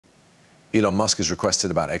Elon Musk has requested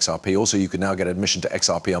about XRP. Also, you can now get admission to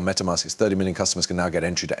XRP on MetaMask. It's 30 million customers can now get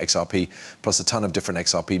entry to XRP, plus a ton of different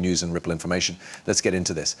XRP news and Ripple information. Let's get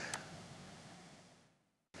into this.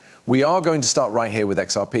 We are going to start right here with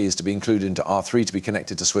XRPs to be included into R3 to be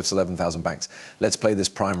connected to Swift's 11,000 banks. Let's play this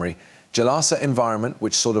primary Jalasa environment,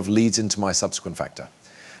 which sort of leads into my subsequent factor.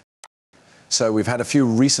 So we've had a few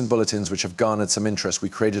recent bulletins which have garnered some interest. We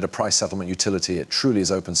created a price settlement utility. It truly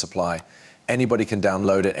is open supply. Anybody can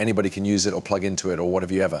download it, anybody can use it or plug into it or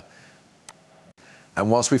whatever you ever.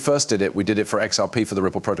 And whilst we first did it, we did it for XRP for the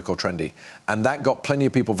Ripple protocol trendy. And that got plenty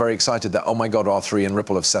of people very excited that, oh my God, R3 and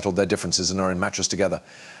Ripple have settled their differences and are in mattress together.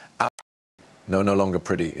 No longer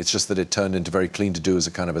pretty. It's just that it turned into very clean to do as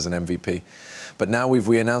a kind of as an MVP. But now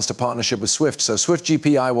we announced a partnership with Swift. So Swift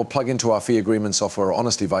GPI will plug into our fee agreement software, or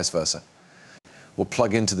honestly vice versa. Will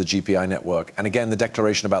plug into the GPI network. And again, the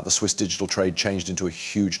declaration about the Swiss digital trade changed into a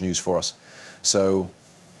huge news for us. So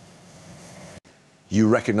you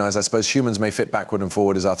recognize, I suppose, humans may fit backward and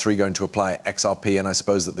forward. Is R3 going to apply XRP? And I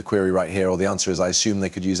suppose that the query right here, or the answer is, I assume they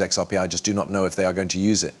could use XRP. I just do not know if they are going to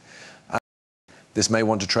use it. This may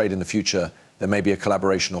want to trade in the future. There may be a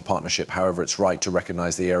collaboration or partnership. However, it's right to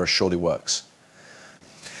recognize the error surely works.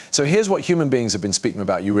 So here's what human beings have been speaking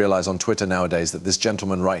about. You realize on Twitter nowadays that this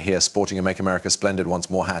gentleman right here, sporting a Make America Splendid Once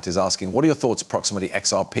More hat, is asking, what are your thoughts approximately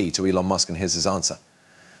XRP to Elon Musk? And here's his answer.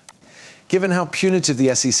 Given how punitive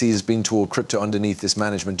the SEC has been toward crypto underneath this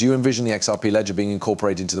management, do you envision the XRP ledger being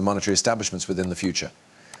incorporated into the monetary establishments within the future?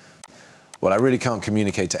 Well, I really can't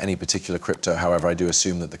communicate to any particular crypto. However, I do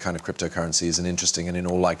assume that the kind of cryptocurrency is an interesting and in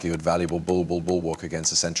all likelihood valuable bulwark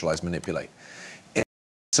against a centralized manipulate.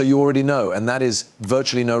 So you already know, and that is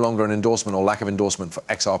virtually no longer an endorsement or lack of endorsement for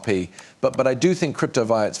XRP. But I do think crypto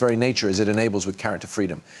via its very nature is it enables with character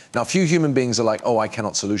freedom. Now, few human beings are like, oh, I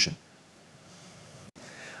cannot solution.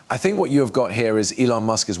 I think what you have got here is Elon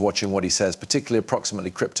Musk is watching what he says, particularly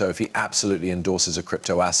approximately crypto, if he absolutely endorses a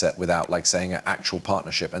crypto asset without like saying an actual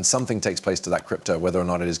partnership, and something takes place to that crypto, whether or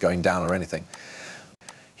not it is going down or anything.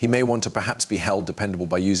 He may want to perhaps be held dependable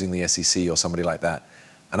by using the SEC or somebody like that.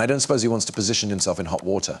 And I don't suppose he wants to position himself in hot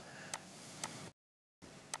water.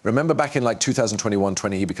 Remember back in like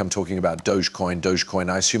 2021-20, he began talking about Dogecoin.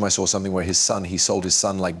 I assume I saw something where he sold his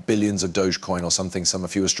son like billions of Dogecoin or something, a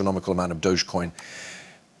few astronomical amount of Dogecoin.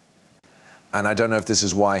 And I don't know if this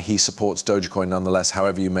is why he supports Dogecoin nonetheless.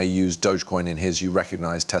 However, you may use Dogecoin in his, you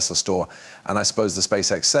recognize, Tesla store. And I suppose the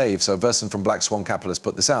SpaceX save. So Verson from Black Swan Capitalist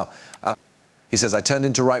put this out. He says, I turned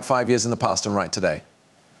into right 5 years in the past and right today.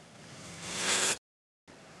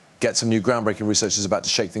 Get some new groundbreaking research is about to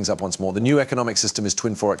shake things up once more. The new economic system is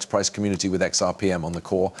Twin Forex price community with XRPM on the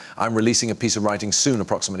core. I'm releasing a piece of writing soon,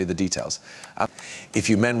 approximately the details. If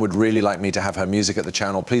you men would really like me to have her music at the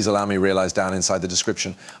channel, please allow me realize down inside the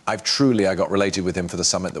description. I got related with him for the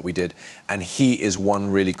summit that we did, and he is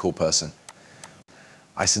one really cool person.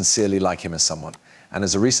 I sincerely like him as someone. And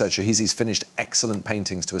as a researcher, he's finished excellent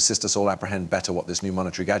paintings to assist us all apprehend better what this new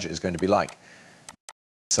monetary gadget is going to be like.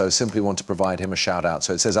 So simply want to provide him a shout out.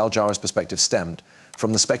 So it says Al Jarrah's perspective stemmed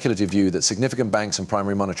from the speculative view that significant banks and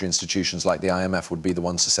primary monetary institutions like the IMF would be the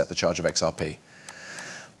ones to set the charge of XRP.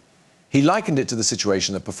 He likened it to the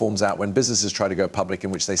situation that performs out when businesses try to go public,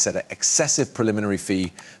 in which they set an excessive preliminary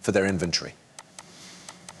fee for their inventory.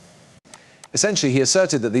 Essentially, he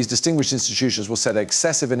asserted that these distinguished institutions will set an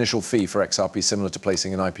excessive initial fee for XRP, similar to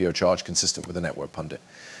placing an IPO charge consistent with a network pundit.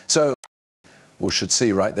 So we should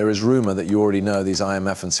see, right? There is rumor that you already know these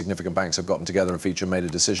IMF and significant banks have gotten together and feature made a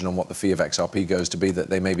decision on what the fee of XRP goes to be, that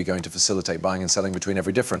they may be going to facilitate buying and selling between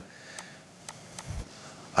every different.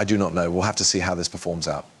 I do not know. We'll have to see how this performs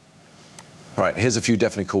out. All right, here's a few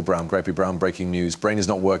definitely cool grapey brown breaking news. Brain is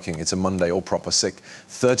not working. It's a Monday, all proper sick.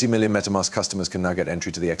 30 million MetaMask customers can now get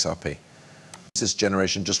entry to the XRP. This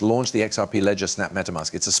generation just launched the XRP Ledger Snap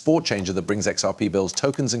MetaMask. It's a sport changer that brings XRP bills,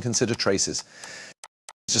 tokens, and consider traces.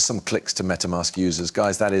 Just some clicks to MetaMask users.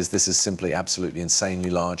 Guys, this is simply absolutely insanely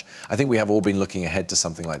large. I think we have all been looking ahead to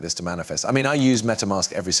something like this to manifest. I mean, I use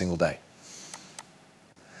MetaMask every single day.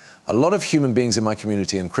 A lot of human beings in my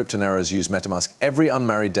community and cryptoneros use MetaMask every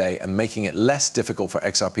unmarried day, and making it less difficult for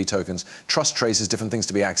XRP tokens, trust traces, different things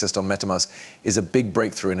to be accessed on MetaMask is a big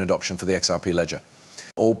breakthrough in adoption for the XRP ledger.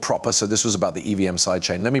 All proper, so this was about the EVM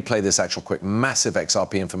sidechain. Let me play this actual quick, massive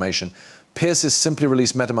XRP information. Pierce has simply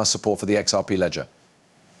released MetaMask support for the XRP ledger.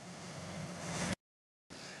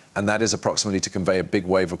 And that is approximately to convey a big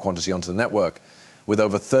wave of quantity onto the network. With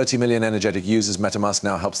over 30 million energetic users, MetaMask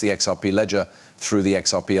now helps the XRP ledger through the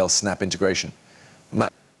XRPL Snap integration.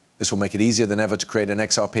 This will make it easier than ever to create an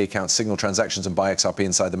XRP account, signal transactions, and buy XRP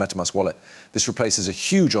inside the MetaMask wallet. This replaces a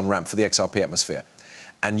huge on-ramp for the XRP atmosphere.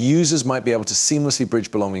 And users might be able to seamlessly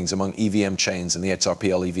bridge belongings among EVM chains and the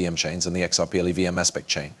XRPL EVM chains and the XRPL EVM aspect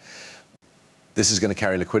chain. This is going to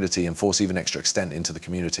carry liquidity and force even extra extent into the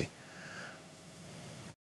community.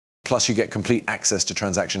 Plus, you get complete access to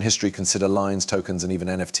transaction history, consider lines, tokens, and even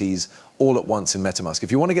NFTs all at once in MetaMask.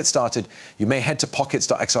 If you want to get started, you may head to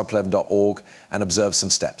pockets.xrp11.org and observe some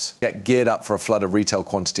steps. Get geared up for a flood of retail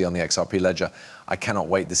quantity on the XRP ledger. I cannot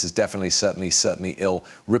wait. This is definitely, certainly ill.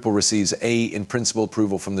 Ripple receives in principle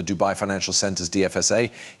approval from the Dubai Financial Center's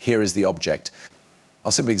DFSA. Here is the object.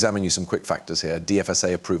 I'll simply examine you some quick factors here.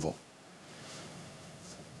 DFSA approval.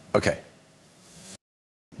 Okay.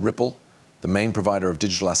 Ripple, the main provider of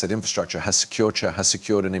digital asset infrastructure, has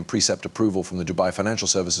secured an in-precept approval from the Dubai Financial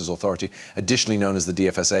Services Authority, additionally known as the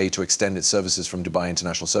DFSA, to extend its services from Dubai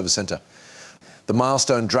International Service Center. The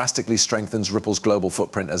milestone drastically strengthens Ripple's global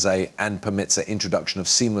footprint and permits the introduction of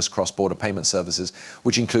seamless cross-border payment services,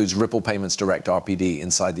 which includes Ripple Payments Direct RPD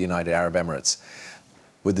inside the United Arab Emirates.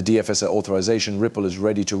 With the DFSA authorization, Ripple is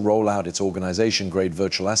ready to roll out its organization-grade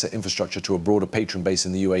virtual asset infrastructure to a broader patron base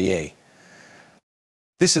in the UAE.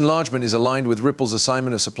 This enlargement is aligned with Ripple's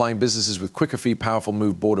assignment of supplying businesses with quicker fee, powerful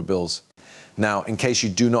move border bills. Now, in case you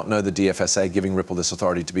do not know the DFSA, giving Ripple this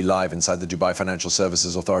authority to be live inside the Dubai Financial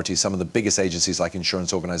Services Authority, some of the biggest agencies like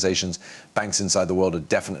insurance organizations, banks inside the world are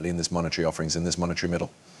definitely in this monetary offerings, in this monetary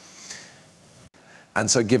middle. And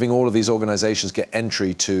so giving all of these organizations get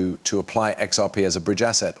entry to apply XRP as a bridge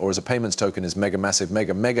asset or as a payments token is mega massive,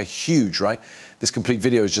 mega huge, right? This complete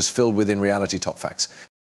video is just filled with, in reality, top facts.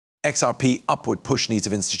 XRP upward push needs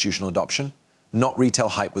of institutional adoption, not retail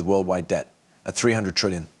hype with worldwide debt at 300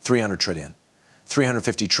 trillion,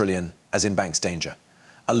 350 trillion as in bank's danger.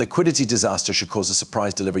 A liquidity disaster should cause a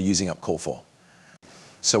surprise deliver using up call for.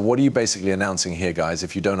 So what are you basically announcing here, guys?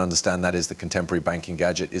 If you don't understand, that is the contemporary banking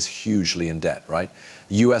gadget is hugely in debt, right?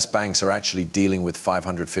 US banks are actually dealing with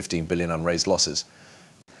 515 billion unraised losses.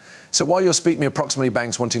 So while you're speaking approximately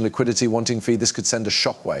banks wanting liquidity, wanting fee, this could send a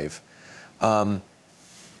shockwave.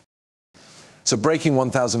 So breaking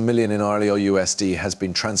 1,000 million in RLO USD has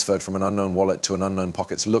been transferred from an unknown wallet to an unknown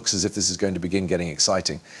pockets. Looks as if this is going to begin getting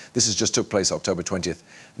exciting. This has just took place October 20th.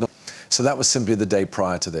 So that was simply the day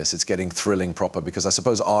prior to this. It's getting thrilling proper because I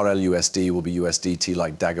suppose RLUSD will be USDT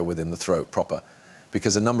like dagger within the throat proper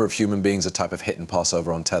because a number of human beings are type of hit and pass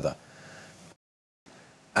over on Tether.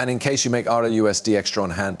 And in case you make RLUSD extra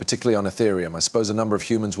on hand, particularly on Ethereum, I suppose a number of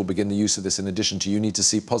humans will begin the use of this in addition to you need to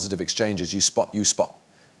see positive exchanges. You spot.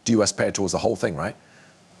 Do US pair towards the whole thing, right?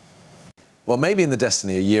 Well, maybe in the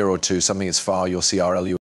destiny, a year or two, something is far, you'll see RLU